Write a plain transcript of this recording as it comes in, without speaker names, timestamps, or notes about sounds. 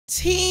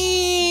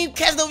Team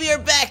Casanova, we are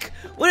back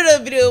with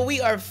another video.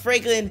 We are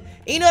Franklin.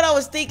 And you know what I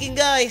was thinking,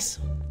 guys?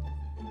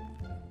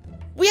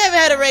 We haven't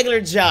had a regular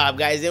job,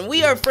 guys, and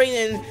we are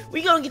Franklin.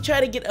 We're gonna try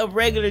to get a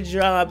regular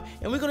job,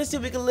 and we're gonna see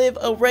if we can live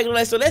a regular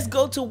life. So let's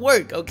go to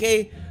work,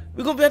 okay?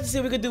 We're gonna have to see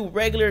if we can do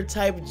regular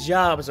type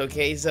jobs,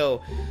 okay?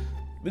 So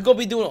we're gonna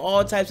be doing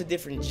all types of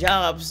different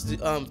jobs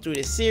through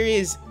this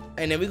series.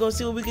 And then we're gonna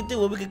see what we can do,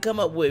 what we can come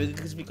up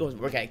with. We can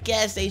work at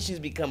gas stations,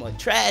 become a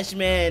trash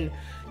man,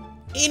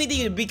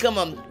 anything to become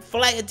a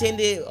flight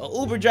attendant, a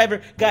Uber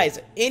driver. Guys,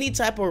 any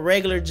type of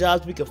regular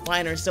jobs we can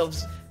find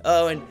ourselves,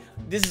 and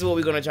this is what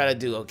we're gonna try to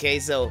do, okay?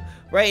 So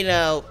right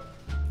now,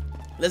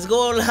 let's go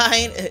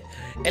online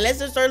and let's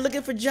just start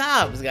looking for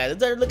jobs, guys.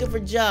 Let's start looking for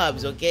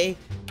jobs, okay?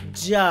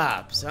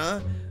 Jobs, huh?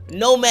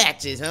 No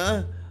matches,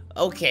 huh?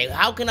 Okay,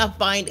 how can I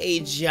find a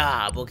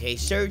job? Okay,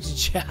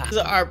 search jobs. This is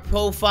our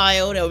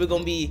profile that we're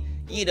gonna be,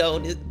 you know,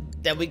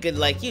 that we could,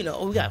 like, you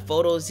know, we got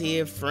photos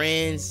here,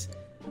 friends.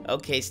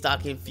 Okay,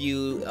 stalking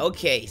few.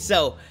 Okay,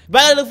 so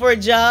about to look for a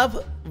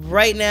job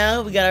right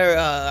now. We got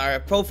our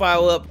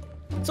profile up,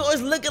 so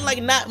it's looking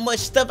like not much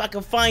stuff I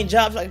can find,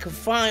 jobs I can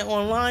find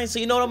online. So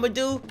you know what I'm gonna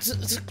do?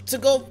 To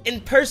go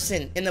in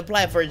person and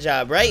apply for a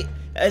job, right?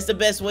 That's the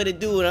best way to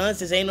do it, huh?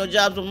 Since ain't no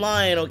jobs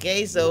online,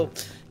 okay? So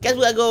guess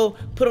we gotta go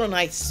put on a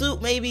nice suit,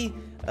 maybe,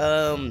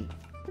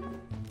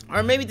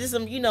 or maybe there's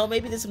some, you know,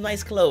 maybe there's some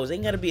nice clothes.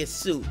 Ain't gotta be a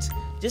suit.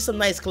 Just some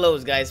nice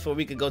clothes, guys, before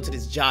we could go to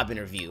this job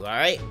interview,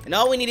 alright? And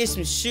all we need is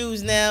some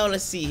shoes now.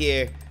 Let's see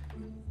here.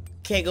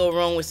 Can't go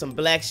wrong with some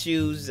black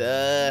shoes.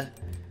 Let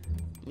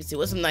me see.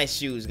 What's some nice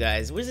shoes,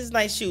 guys? Where's this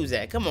nice shoes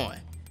at? Come on.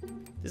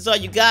 This is all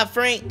you got,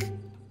 Frank?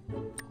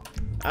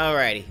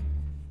 Alrighty.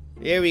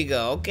 Here we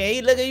go. Okay,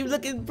 you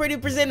looking pretty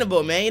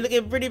presentable, man. You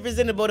looking pretty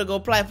presentable to go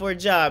apply for a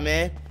job,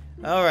 man.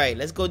 Alright,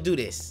 let's go do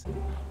this.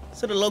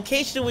 So the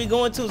location we're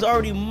going to is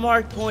already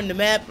marked on the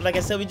map. Like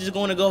I said, we're just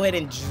going to go ahead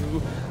and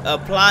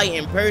apply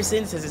in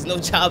person, since there's no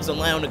jobs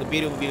online on the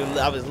computer.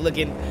 I was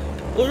looking,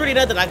 well, really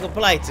nothing I could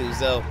apply to.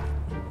 So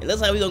it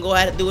looks like we're gonna go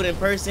ahead and do it in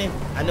person.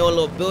 I know a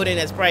little building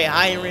that's probably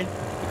hiring.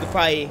 You could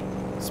probably,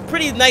 it's a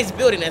pretty nice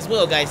building as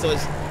well, guys. So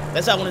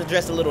that's why I wanted to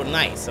dress a little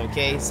nice.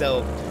 Okay,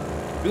 so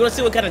we're gonna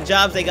see what kind of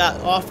jobs they got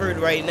offered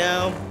right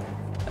now.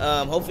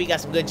 Hopefully, you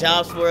got some good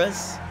jobs for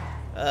us.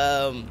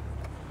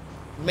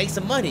 Make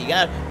some money. You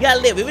gotta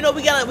live. Even though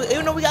we got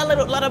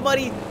a lot of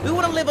money, we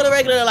want to live a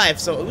regular life.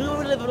 So we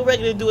want to live a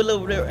regular, do a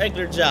little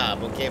regular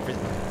job. Okay, for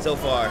so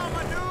far.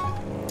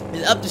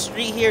 It's up the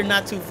street here,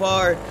 not too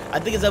far. I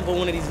think it's up on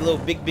one of these little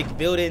big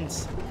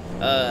buildings.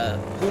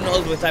 Who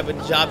knows what type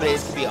of job it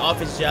is? It could be an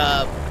office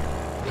job.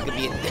 It could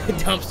be a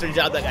dumpster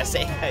job, like I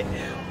say.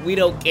 We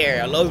don't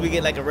care. As long as we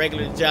get like a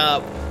regular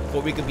job,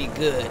 where we could be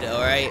good.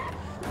 All right.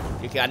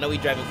 Okay, I know we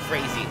driving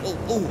crazy.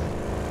 Ooh.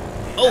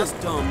 Oh, that's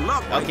dumb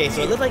luck. Okay,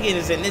 so it looks like it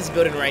is in this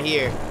building right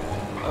here.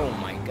 Oh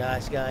my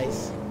gosh,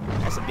 guys,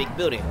 that's a big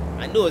building.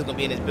 I knew it was gonna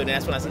be in this building.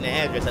 That's when I seen the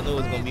address. I knew it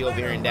was gonna be over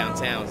here in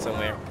downtown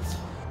somewhere.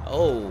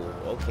 Oh,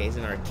 okay, it's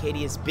an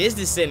Arcadius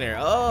Business Center.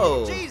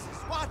 Oh,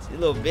 a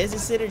little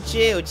business center.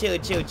 Chill,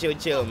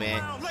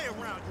 man.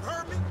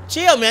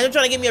 Chill, man. I'm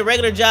trying to get me a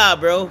regular job,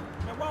 bro.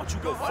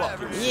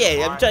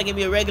 Yeah, I'm trying to get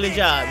me a regular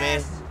job,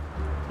 man.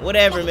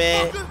 Whatever,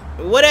 man.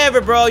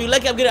 Whatever, bro. You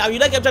lucky I'm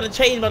trying to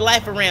change my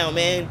life around,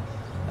 man.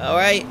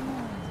 Alright,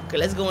 okay,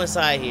 let's go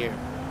inside here.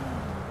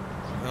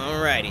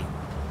 Alrighty.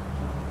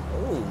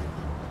 Ooh,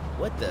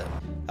 what the?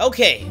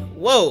 Okay,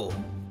 whoa.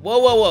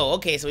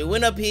 Okay, so we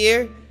went up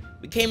here.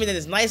 We came into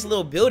this nice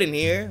little building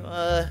here.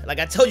 Like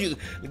I told you,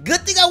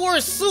 good thing I wore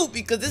a suit,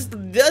 because this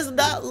does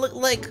not look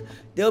like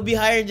they'll be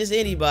hiring just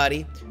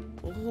anybody.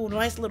 Ooh,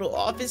 nice little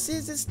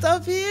offices and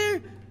stuff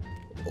here.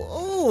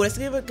 Ooh, let's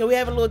give it. Can we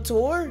have a little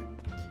tour?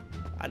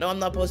 I know I'm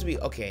not supposed to be.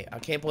 Okay, I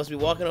can't supposed to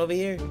be walking over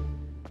here.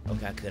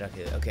 Okay, I could.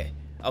 Okay.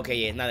 Okay,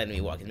 yeah, not letting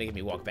me walk. It's making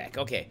me walk back.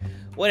 Okay,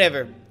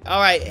 whatever. All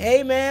right,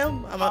 hey,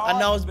 ma'am. I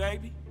know it's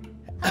baby.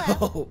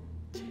 Oh,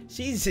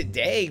 she's a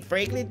dang,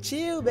 Franklin.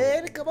 Chill,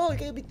 man. Come on, you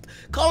can't be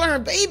calling her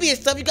baby and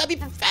stuff. You gotta be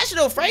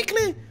professional,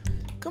 Franklin.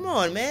 Come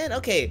on, man.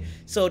 Okay,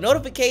 so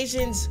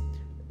notifications.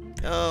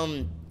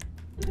 Turn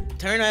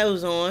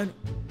those on.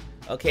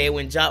 Okay,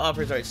 when job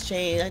offers are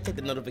exchanged, I take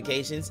the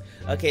notifications.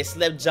 Okay,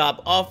 select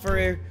job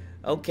offer.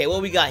 Okay,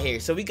 what we got here?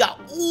 So we got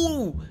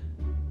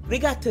we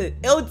got we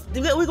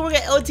gonna work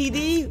at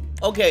LTD.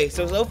 Okay,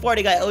 so far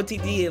they got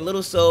LTD in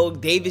Little Seoul,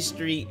 Davis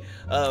Street,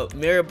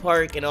 Mirror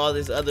Park, and all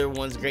these other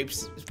ones, Grape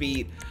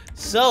Speed.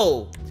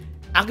 So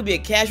I could be a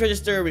cash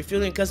register,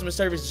 refueling, customer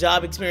service,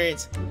 job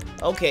experience.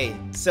 Okay,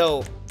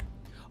 so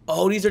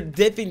these are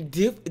different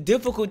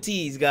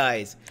difficulties,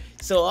 guys.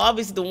 So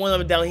obviously the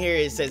one down here,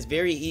 it says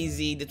very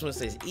easy. This one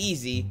says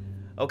easy.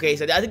 Okay,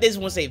 so I think this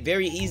one say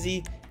very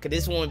easy, because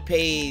this one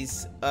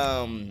pays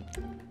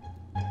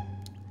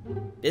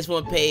this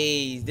one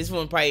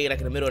probably like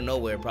in the middle of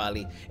nowhere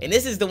probably. And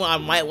this is the one I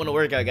might want to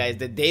work at, guys.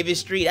 The Davis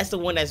Street. That's the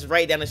one that's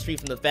right down the street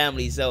from the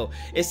family. So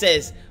it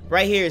says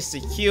right here is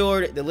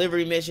secured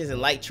delivery missions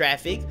and light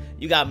traffic.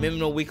 You got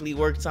minimum weekly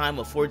work time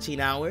of 14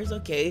 hours.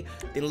 Okay.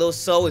 Then Little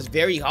Seoul is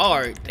very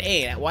hard.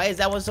 Dang, why is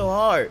that one so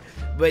hard?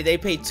 but they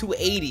pay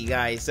 $280,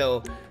 guys.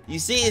 So you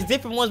see, it's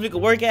different ones we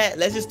could work at.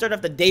 Let's just start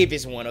off the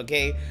Davis one,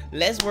 okay?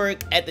 Let's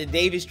work at the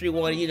Davis Street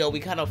one. You know, we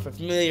kind of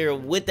familiar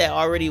with that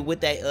already, with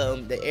that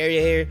the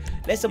area here.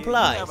 Let's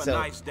apply. Have a So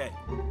nice day.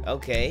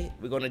 okay,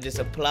 we're gonna just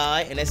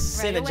apply and let's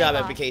send a job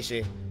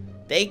application.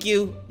 Thank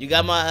you. You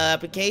got my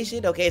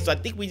application? Okay, so I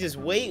think we just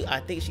wait. I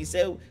think she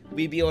said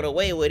we'd be on the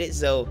way with it.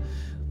 So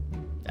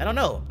I don't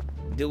know.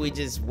 Do we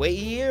just wait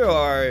here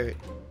or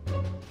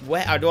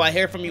what? Or do I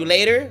hear from you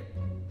later?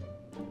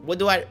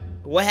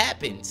 What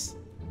happens?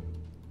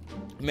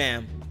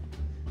 Ma'am,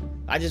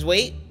 I just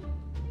wait.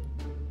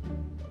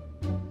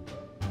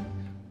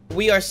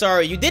 We are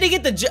sorry. You didn't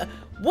get the job.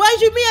 What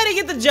do you mean I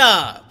didn't get the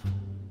job?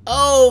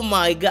 Oh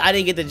my God, I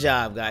didn't get the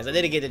job, guys. I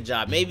didn't get the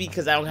job. Maybe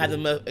because I don't have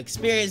enough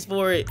experience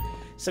for it.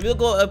 So we'll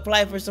go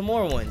apply for some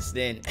more ones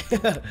then.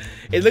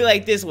 It looked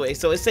like this way.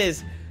 So it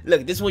says,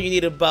 look, this one you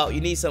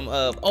need some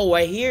oh,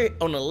 right here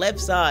on the left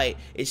side,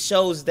 it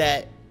shows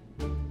that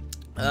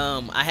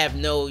I have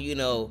no,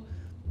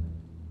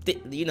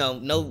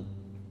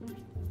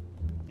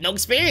 no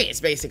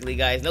experience, basically,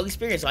 guys. No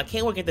experience, so I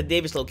can't work at the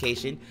Davis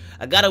location.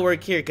 I gotta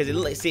work here because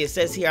it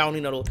says here I don't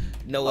need no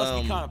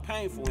Must be kind of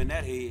painful in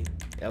that head.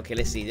 Okay,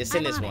 let's see. Let's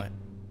send this one.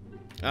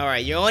 All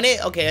right, you're on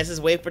it. Okay, let's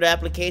just wait for the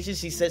application.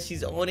 She says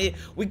she's on it.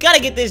 We gotta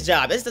get this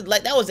job. That's that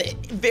was a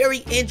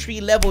very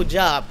entry level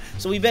job,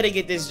 so we better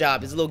get this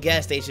job. It's a little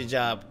gas station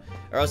job,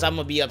 or else I'm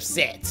gonna be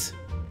upset.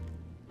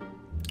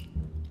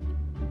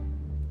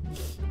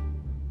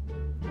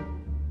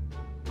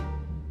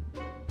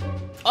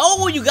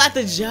 Oh, you got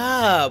the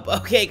job.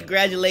 Okay,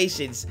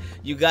 congratulations.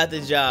 You got the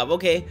job.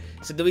 Okay,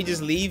 so do we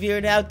just leave here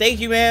now?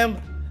 Thank you,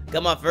 ma'am.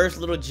 Got my first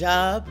little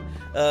job.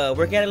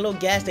 Working at a little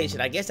gas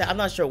station. I guess I'm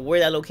not sure where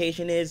that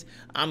location is.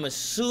 I'm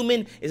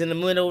assuming it's in the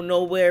middle of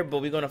nowhere,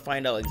 but we're gonna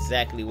find out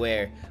exactly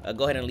where.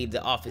 Go ahead and leave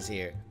the office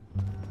here.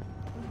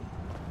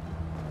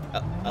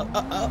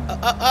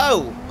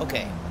 Oh,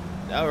 okay.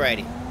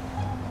 Alrighty.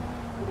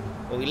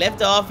 Well, we left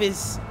the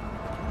office.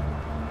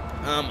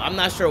 I'm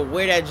not sure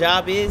where that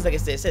job is. Like I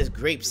said, it says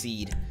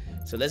grapeseed.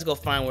 So let's go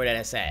find where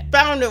that's at.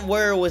 Found it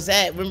where it was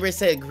at. Remember it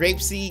said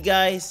grapeseed,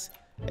 guys?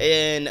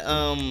 And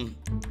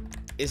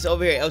it's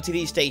over here at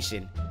LTD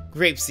station.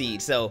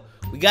 Grapeseed. So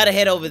we gotta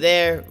head over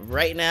there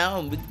right now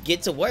and we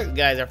get to work,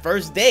 guys. Our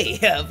first day.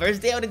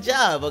 First day on the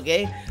job,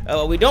 okay?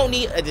 We don't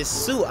need this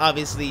suit,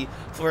 obviously,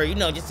 for,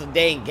 just a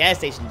dang gas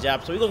station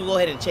job. So we're gonna go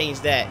ahead and change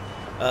that.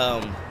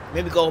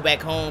 Maybe go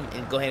back home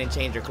and go ahead and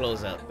change your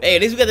clothes up. Hey,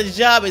 at least we got the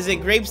job. Is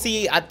in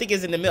Grapeseed. I think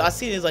it's in the middle. I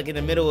see it's like in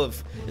the middle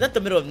of, it's not the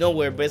middle of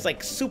nowhere, but it's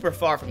like super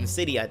far from the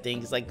city, I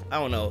think. It's like, I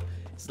don't know.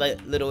 It's like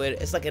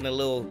it's like in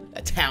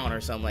a town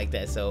or something like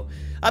that. So,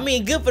 I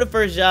mean, good for the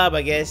first job,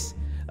 I guess.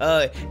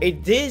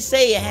 It did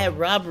say it had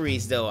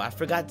robberies, though. I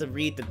forgot to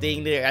read the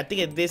thing there. I think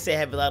it did say it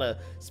had a lot of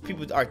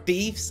people are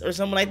thieves or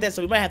something like that.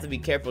 So we might have to be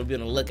careful and be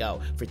on the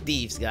lookout for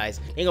thieves, guys.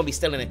 They ain't gonna be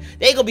stealing it.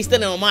 They ain't gonna be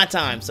stealing on my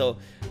time. So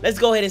let's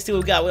go ahead and see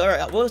what we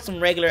got. What's some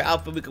regular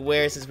outfit we could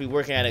wear since we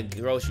working at a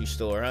grocery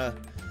store, huh?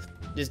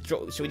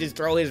 Should we just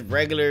throw his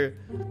regular,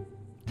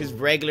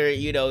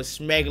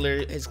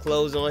 smuggler, his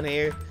clothes on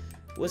here?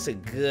 What's a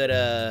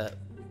good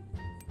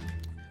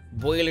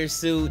boiler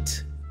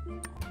suit?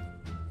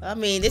 I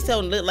mean, this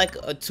don't look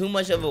like too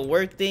much of a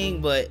work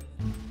thing, but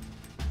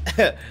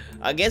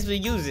I guess we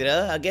use it,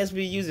 huh? I guess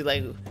we use it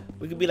like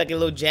we could be like a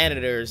little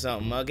janitor or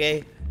something,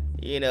 okay?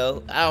 I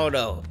don't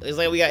know. It's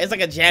like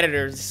a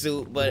janitor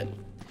suit, but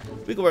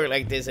we could work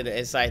like this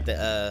inside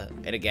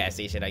at a gas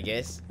station, I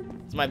guess.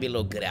 This might be a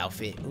little good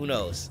outfit. Who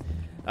knows?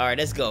 All right,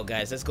 let's go,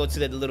 guys. Let's go to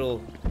the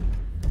little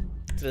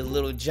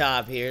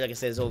job here. Like I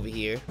said, it's over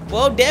here.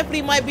 Well,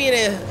 definitely might be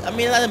not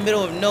in the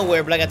middle of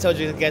nowhere, but like I told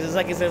you guys, it's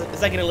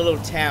like in a little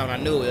town. I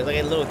knew it. It's like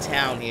a little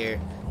town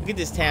here. Look at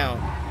this town.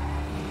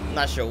 I'm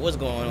not sure what's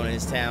going on in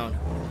this town,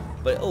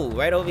 but oh,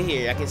 right over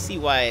here, I can see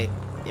why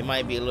it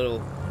might be a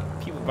little.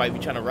 People probably be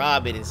trying to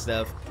rob it and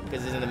stuff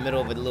because it's in the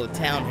middle of a little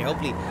town here.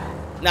 Hopefully,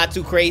 not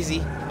too crazy.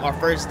 Our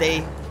first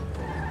day,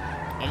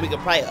 and we could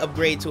probably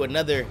upgrade to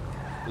another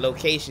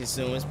location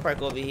soon. Let's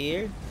park over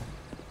here.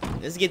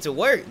 Let's get to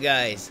work,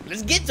 guys.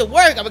 Let's get to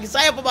work. I'm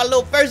excited for my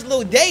first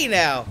little day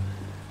now.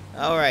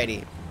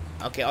 Alrighty.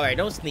 Okay, alright.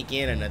 Don't sneak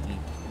in or nothing,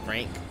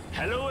 Frank.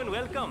 Hello and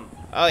welcome.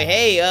 Oh,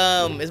 hey,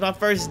 it's my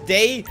first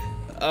day.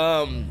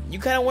 You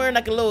kind of wearing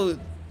like a little...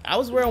 I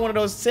was wearing one of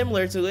those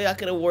similar to it. I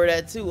could have wore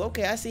that too.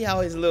 Okay, I see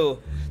how his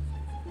little...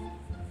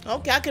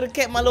 Okay, I could have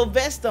kept my little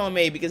vest on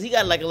maybe because he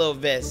got like a little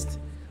vest.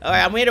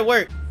 Alright, I'm here to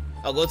work.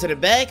 I'll go to the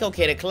back.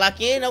 Okay, to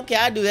clock in. Okay,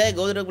 I do that.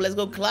 Let's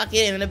go clock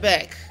in the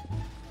back.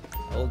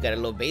 Oh, got a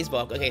little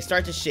baseball. Okay,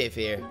 start the shift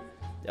here.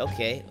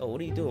 Okay. Oh, what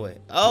are you doing?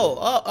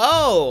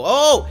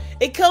 Oh.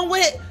 It come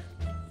with it.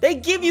 They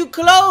give you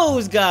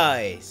clothes,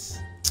 guys.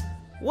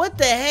 What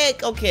the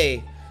heck?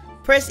 Okay.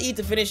 Press E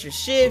to finish your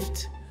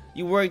shift.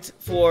 You worked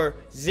for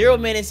 0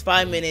 minutes,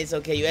 5 minutes.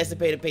 Okay, you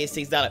estimated to pay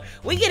 $6.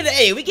 We get it.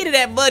 Hey, we get it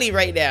that money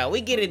right now.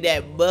 We get it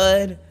that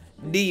bud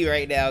D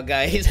right now,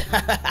 guys.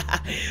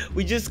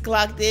 We just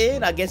clocked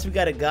in. I guess we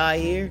got a guy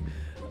here.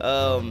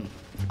 Oh,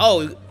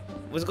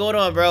 what's going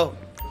on, bro?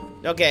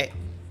 Okay.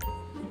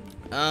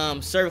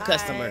 Serve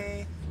customer.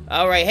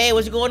 All right, hey,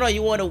 what's going on?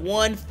 You want a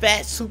 1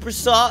 fat super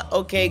salt?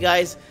 Okay,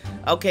 guys.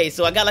 Okay,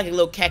 so I got like a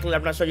little calculator.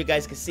 I'm not sure you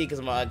guys can see because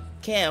I'm on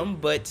cam,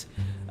 but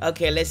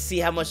okay, let's see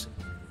how much.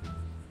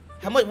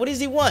 What does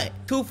he want?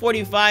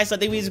 245. So I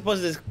think we're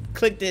supposed to just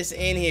click this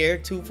in here.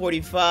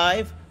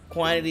 245.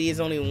 Quantity is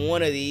only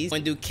one of these.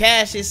 When do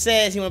cash, it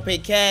says he want to pay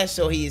cash,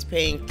 so he is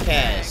paying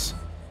cash.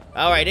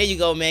 All right, there you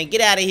go, man.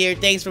 Get out of here.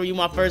 Thanks for you,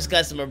 my first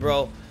customer,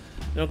 bro.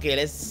 Okay,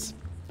 let's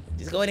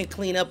just go ahead and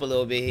clean up a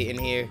little bit in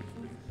here.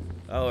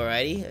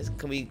 Alrighty,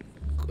 can we?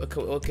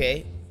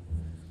 Okay.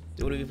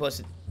 What are we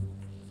supposed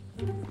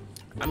to?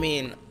 I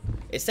mean,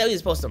 it said we were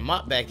supposed to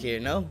mop back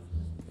here, no?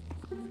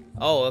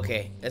 Oh,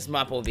 okay. Let's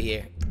mop over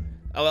here.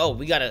 Oh,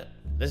 we gotta.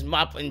 Let's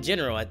mop in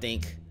general, I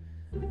think.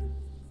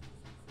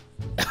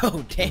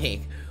 Oh,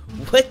 dang.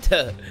 What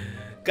the?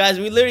 Guys,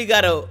 we literally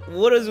gotta.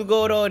 What is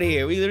going on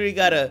here? We literally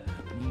gotta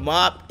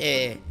mop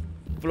and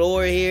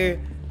floor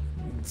here.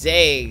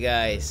 Dang,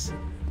 guys.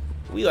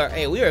 We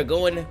are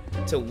going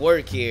to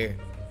work here.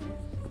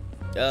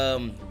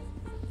 Drop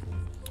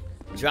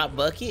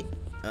bucket.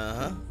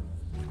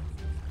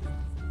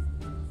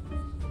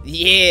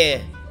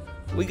 Yeah,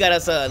 we got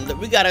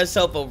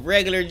ourselves a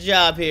regular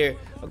job here.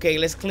 Okay,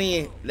 let's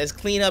clean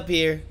up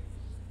here.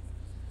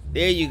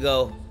 There you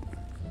go.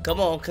 Come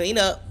on, clean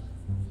up.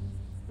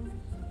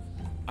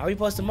 Are we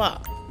supposed to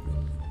mop?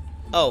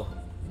 Oh,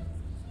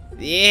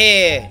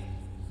 yeah.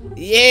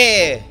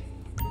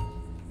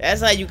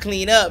 That's how you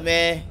clean up,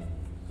 man.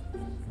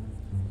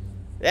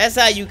 That's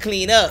how you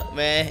clean up,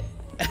 man.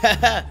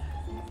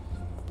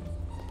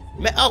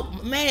 Oh,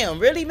 ma'am,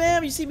 really,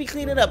 ma'am? You see me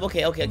clean it up?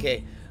 Okay.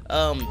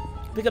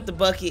 Pick up the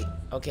bucket.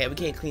 Okay, we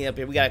can't clean up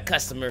here. We got a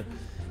customer.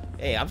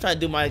 Hey, I'm trying to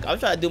do my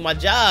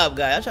job,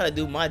 guys. I'm trying to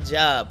do my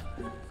job.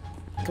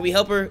 Can we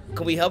help her?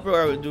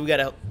 Or do we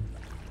gotta?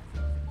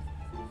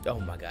 Oh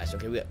my gosh.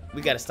 Okay,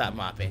 we gotta stop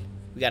mopping.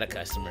 We got a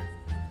customer.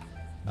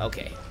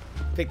 Okay,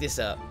 pick this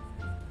up.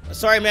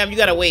 Sorry, ma'am. You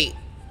gotta wait.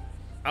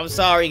 I'm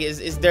sorry.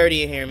 It's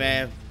dirty in here,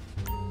 man.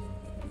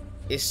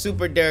 It's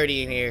super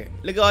dirty in here.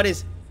 Look at all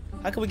this.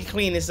 How can we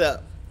clean this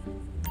up?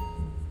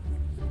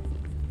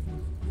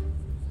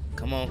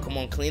 Come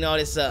on, clean all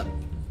this up.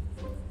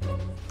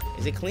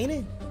 Is it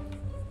cleaning?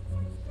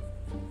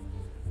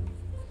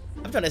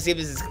 I'm trying to see if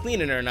this is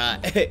cleaning or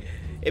not.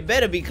 It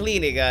better be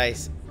cleaning,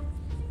 guys.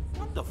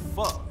 What the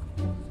fuck?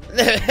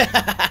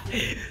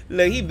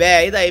 Look, he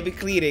bad. He's not even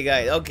cleaning,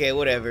 guys. Okay,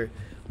 whatever.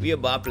 We a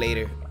mop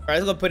later. All right,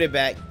 let's go put it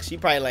back. She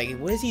probably like,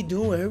 what is he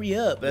doing? Hurry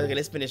up. Okay,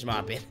 let's finish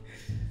mopping.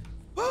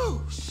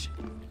 Woo!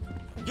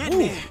 Get in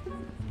there.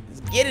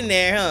 Let's get in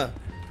there, huh?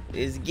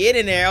 Let's get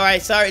in there. All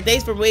right, sorry.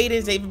 Thanks for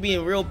waiting. Thanks for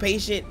being real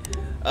patient.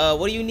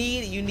 What do you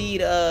need? You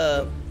need,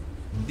 do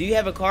you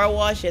have a car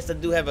wash? Yes, I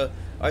do have a,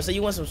 all right, so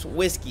you want some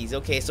whiskeys.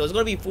 Okay, so it's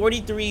going to be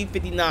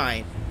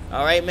 $43.59.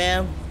 All right,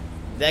 ma'am.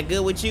 Is that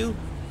good with you?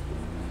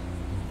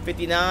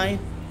 59.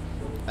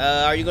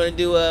 Are you going to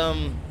do,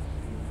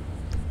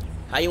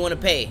 how you want to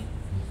pay?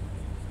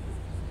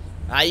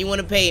 How you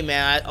want to pay,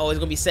 man? Oh, it's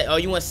going to be set. Oh,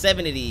 you want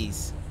 7 of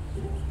these.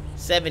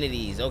 7 of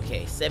these.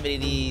 Okay, 7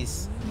 of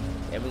these.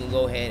 And we can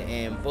go ahead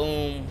and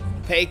boom,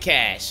 pay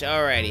cash.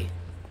 Alrighty.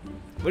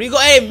 What do you go?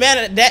 Hey,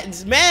 man,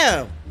 that's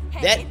ma'am.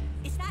 Hey,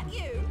 is that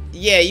you?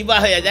 Yeah, you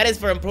buy that is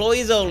for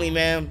employees only,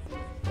 ma'am.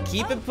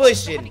 Keep it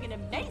pushing.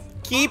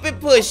 Keep it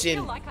pushing.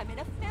 I feel like I'm in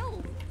a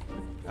film.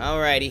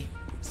 Alrighty.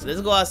 So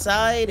let's go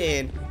outside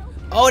and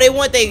oh, they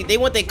want their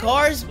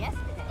cars? Yesterday.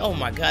 Oh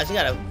my gosh, you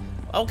gotta.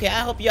 Okay, I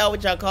help you out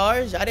with your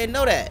cars. I didn't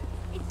know that.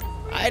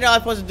 I didn't know I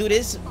was supposed to do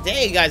this.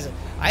 Dang, guys,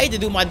 I need to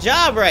do my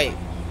job right.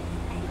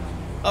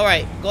 All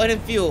right, go ahead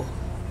and fuel.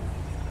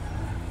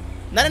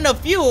 Not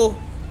enough fuel.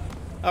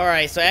 All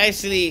right, so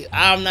actually,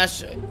 I'm not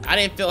sure. I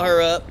didn't fill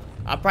her up.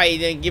 I probably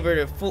didn't give her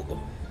the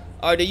full.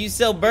 Or do you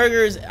sell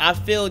burgers? I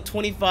filled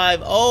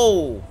 25.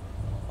 Oh,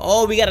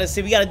 we gotta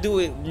see. We gotta do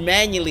it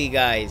manually,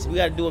 guys. We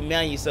gotta do it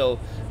manually. So,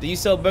 do you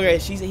sell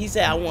burgers? He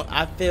said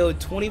I filled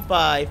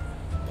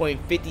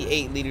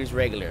 25.58 liters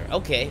regular.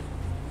 Okay.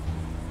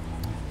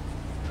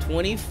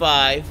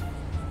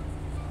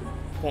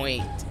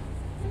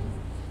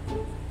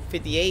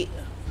 25.58.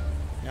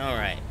 All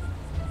right.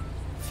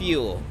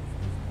 Fuel.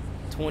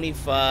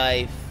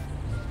 25.58.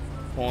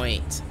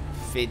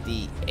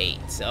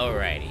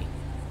 Alrighty.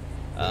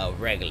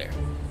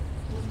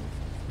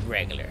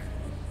 Regular.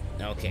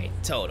 Okay,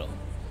 total.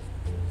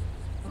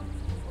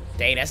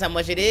 Dang, that's how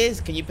much it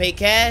is? Can you pay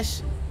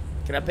cash?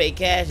 Can I pay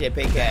cash? Yeah,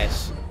 pay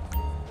cash.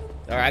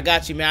 Alright, I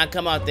got you, man. I'll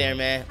come out there,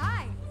 man.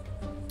 Hi.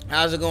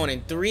 How's it going?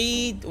 In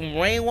 3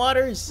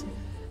 rainwaters?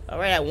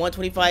 Alright, at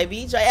 125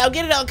 each. I'll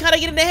get it. I'll kind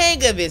of get in the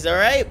hang of this,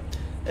 alright?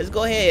 Let's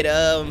go ahead.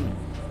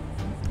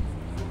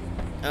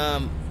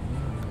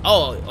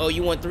 Oh,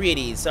 you want 3 of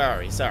these.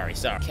 Sorry.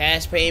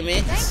 Cash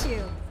payments. Thank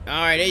you.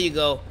 Alright, there you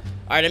go.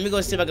 Alright, let me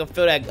go see if I can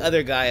fill that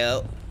other guy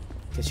up.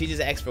 Cause she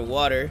just asked for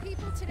water.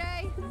 People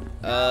today.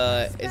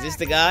 Is this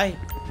the guy?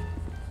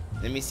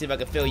 Let me see if I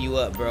can fill you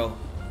up, bro.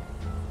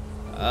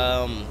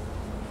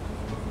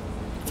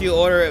 Fuel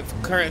order of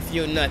current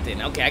fuel, nothing.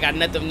 Okay, I got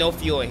nothing, no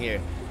fuel in here.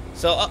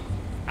 So,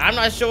 I'm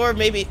not sure.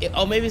 Maybe.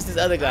 Oh, maybe it's this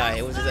other guy.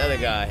 It was this other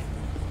guy.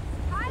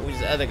 It was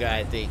this other guy.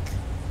 I think.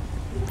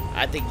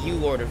 I think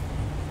you ordered.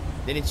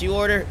 Didn't you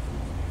order?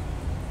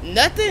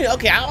 Nothing.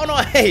 Okay. I don't know.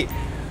 Hey,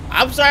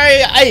 I'm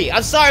sorry. Hey,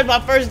 I'm sorry. It's my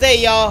first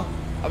day, y'all.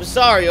 I'm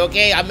sorry.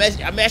 Okay. I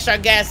messed our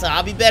gas up.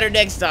 I'll be better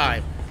next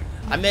time.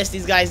 I messed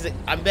these guys.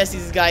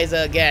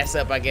 Gas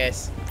up, I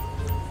guess.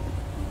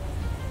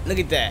 Look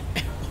at that.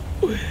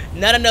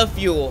 Not enough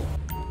fuel.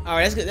 All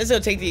right, let's go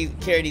take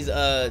care of these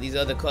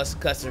other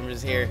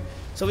customers here.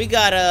 So we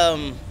got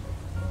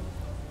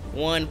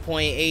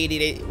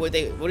 1.80.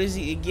 What is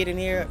he getting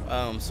here?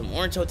 Some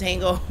Orange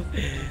Tango.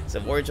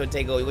 Some Orange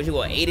Tango. What you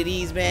want? 8 of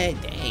these, man?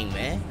 Dang,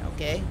 man.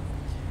 Okay.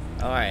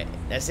 All right,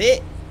 that's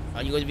it.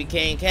 Are you going to be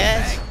carrying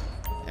cash?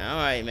 All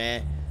right,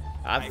 man.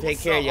 I'll take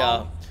care of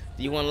y'all.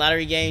 Do you want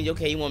lottery games?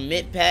 Okay, you want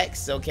mint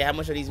packs? Okay, how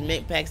much are these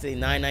mint packs? They're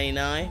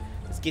 $9.99.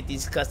 Let's get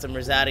these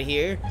customers out of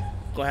here.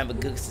 Gonna have a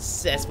good,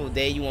 successful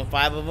day. You want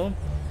 5 of them?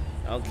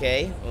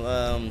 Okay.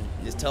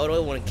 This total.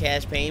 You want a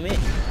cash payment?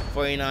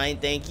 $49.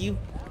 Thank you.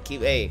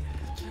 Hey,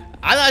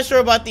 I'm not sure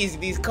about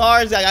these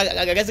cars.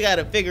 I guess I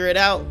gotta figure it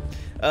out.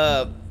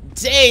 Dang,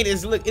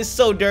 it's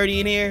so dirty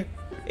in here.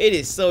 It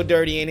is so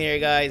dirty in here,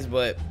 guys.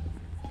 But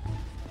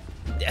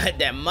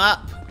that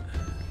mop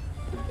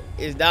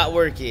is not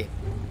working.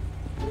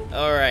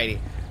 Alrighty.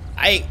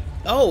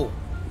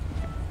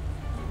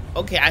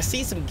 Okay, I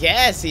see some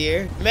gas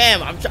here.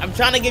 Ma'am, I'm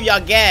trying to give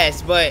y'all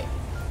gas, but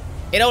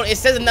it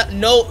says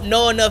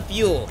no enough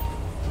fuel.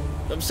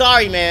 I'm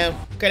sorry, ma'am.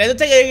 Okay, let's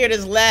take it here.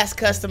 This last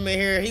customer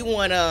here. He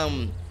want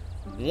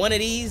one of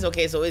these.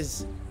 Okay, so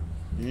it's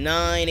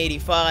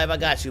 $9.85. I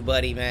got you,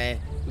 buddy, man.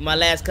 You're my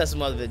last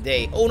customer of the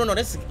day. Oh no, I'm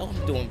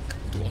doing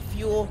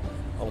fuel.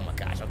 Oh my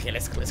gosh. Okay,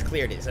 let's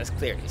clear this. Let's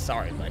clear this.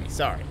 Sorry, buddy.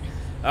 Sorry.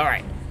 All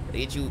right.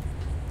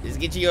 Let's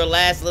get you your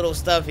last little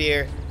stuff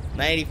here.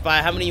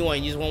 $9.85. How many you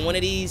want? You just want one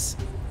of these?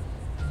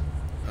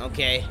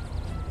 Okay.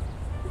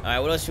 All right.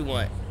 What else you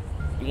want?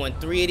 You want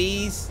 3 of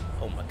these?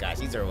 Oh my gosh,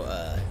 these are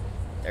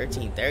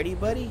 $13.30,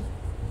 buddy.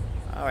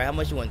 All right. How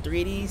much you want?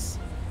 3 of these?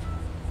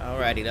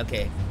 Alrighty.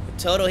 Okay.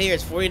 The total here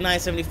is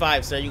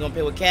 $49.75. Sir, you gonna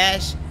pay with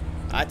cash?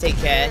 I'll take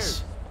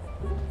cash.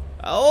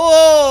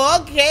 Oh,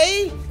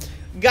 okay.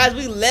 Guys,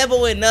 we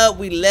leveling up.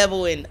 We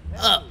leveling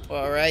up.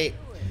 All right.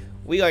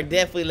 We are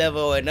definitely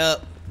leveling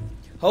up.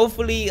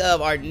 Hopefully,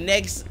 our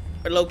next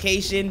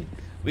location,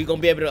 we're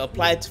gonna be able to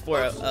apply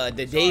for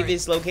the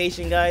Davis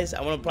location, guys.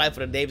 I want to apply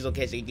for the Davis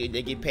location.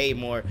 They get paid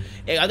more.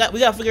 And we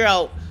gotta figure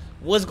out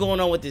what's going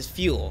on with this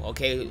fuel.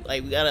 Okay,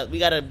 like we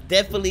gotta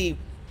definitely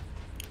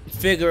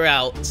figure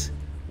out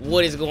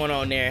what is going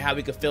on there, how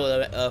we can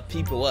fill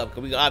people up,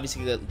 because we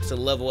obviously got to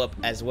level up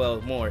as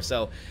well more.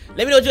 So let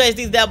me know what you guys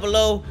think down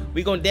below.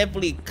 We're gonna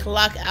definitely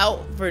clock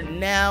out for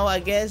now, I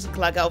guess.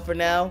 Clock out for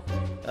now.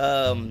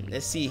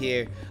 Let's see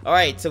here. All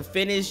right, so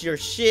finish your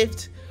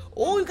shift.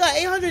 Oh, we got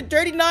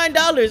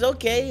 $839.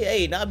 Okay,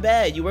 hey, not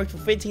bad. You worked for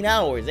 15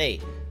 hours. Hey,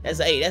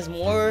 that's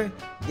more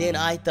than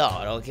I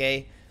thought.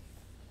 Okay.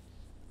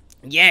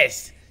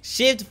 Yes,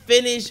 shift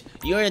finish.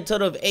 You earned a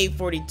total of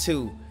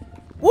 $842.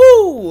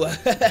 Woo!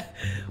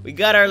 We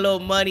got our little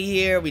money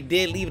here. We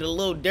did leave it a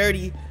little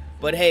dirty,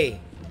 but hey,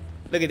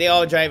 look at they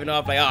all driving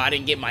off like, oh, I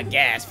didn't get my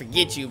gas.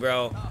 Forget you,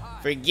 bro.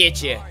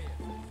 Forget you.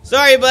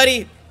 Sorry,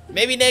 buddy.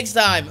 Maybe next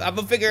time. I'm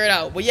gonna figure it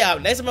out. But yeah,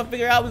 next time I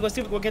figure it out, we're gonna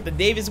see if we can get the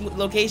Davis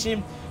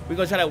location. We're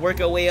gonna try to work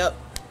our way up.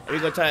 We're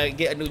gonna try to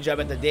get a new job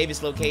at the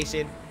Davis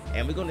location,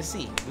 and we're gonna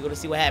see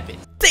what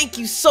happens. Thank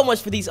you so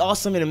much for these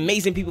awesome and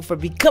amazing people for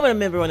becoming a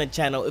member on the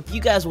channel. If you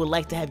guys would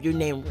like to have your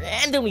name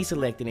randomly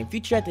selected and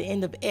featured at the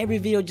end of every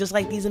video just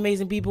like these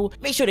amazing people,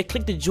 make sure to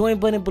click the join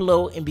button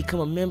below and become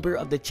a member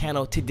of the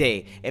channel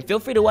today. And feel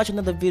free to watch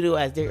another video,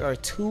 as there are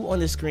 2 on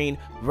the screen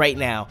right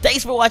now.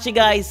 Thanks for watching,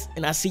 guys,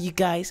 and I'll see you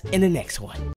guys in the next one.